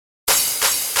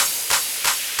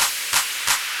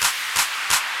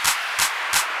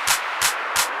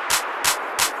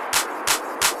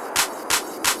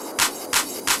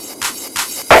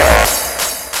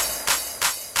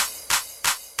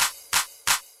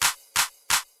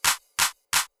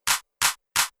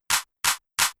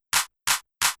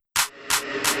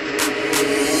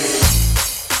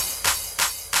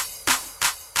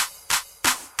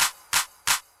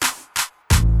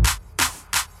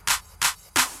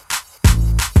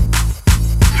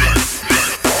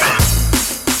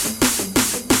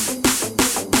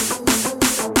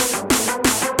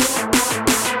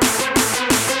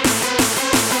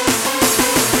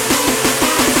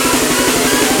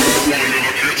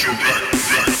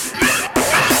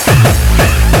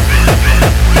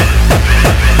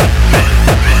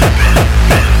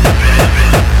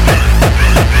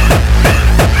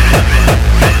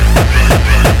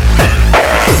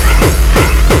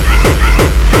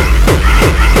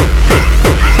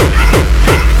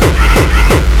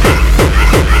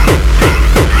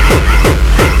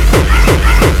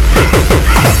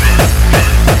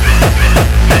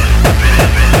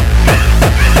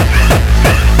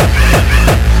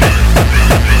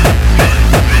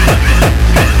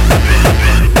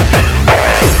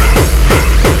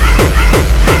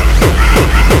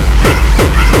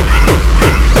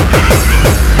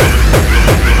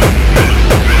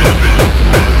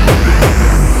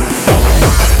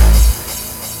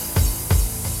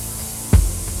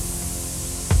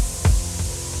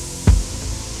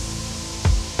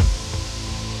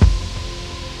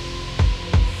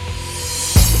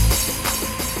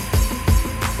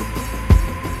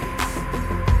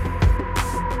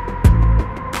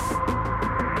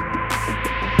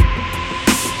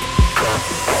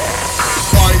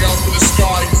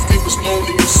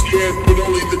Lonely and scared, but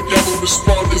only the devil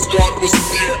responded as God wasn't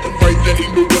there. And right then he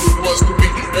knew what it was to be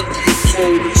empty and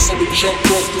cold. And so he jumped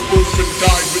off the roof and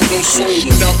died with no soul.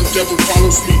 And now the devil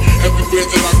follows me everywhere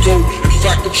that I go. In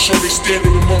fact, I'm sure he's standing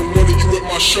among one of you at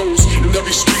my shows. In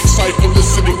every street cipher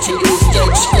listening to little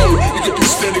thugs flow. He could be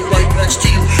standing right next to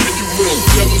you, and you will.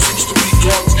 Devils used to be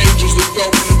God's angels that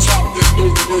fell from the top. There's no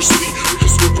diversity,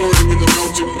 because we're burning in the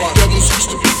melting pot. Devils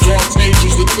used to be God's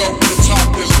angels that fell from the top.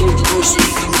 There's no diversity,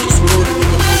 because we're burning in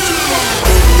the melting pot.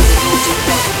 Burning in the melting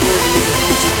pot. Burning in the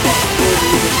melting pot.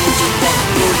 Burning in the melting pot.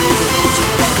 Burning in the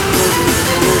melting pot. Burning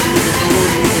in the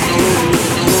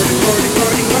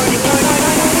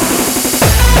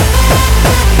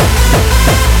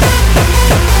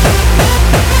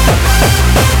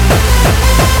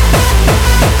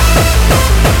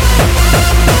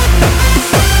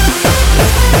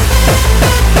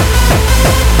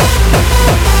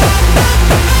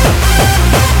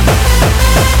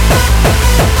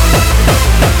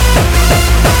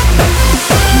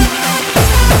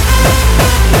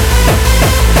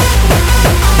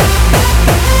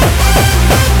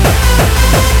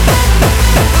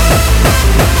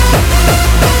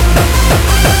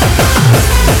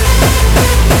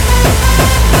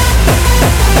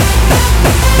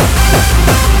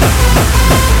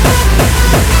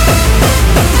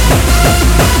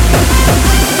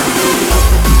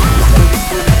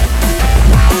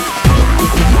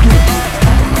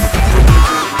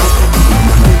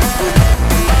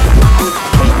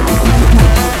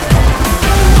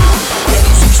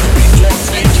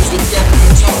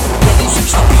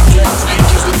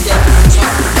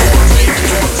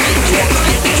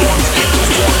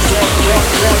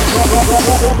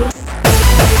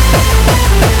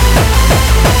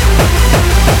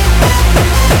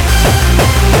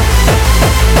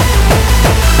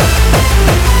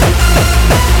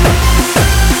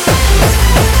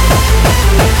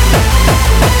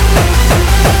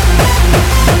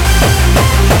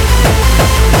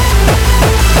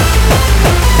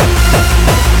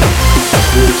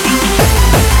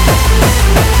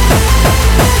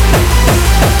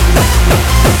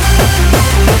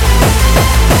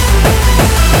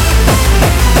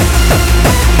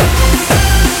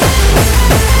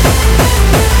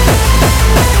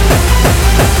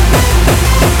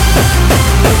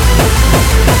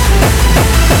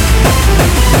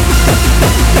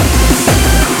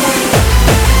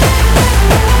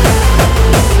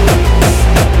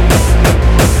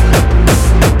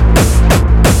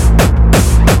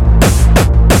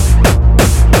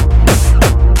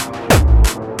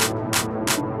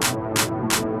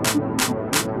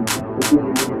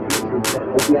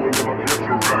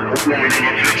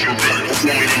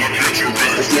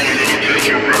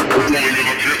I'm flying and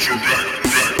I catch you back.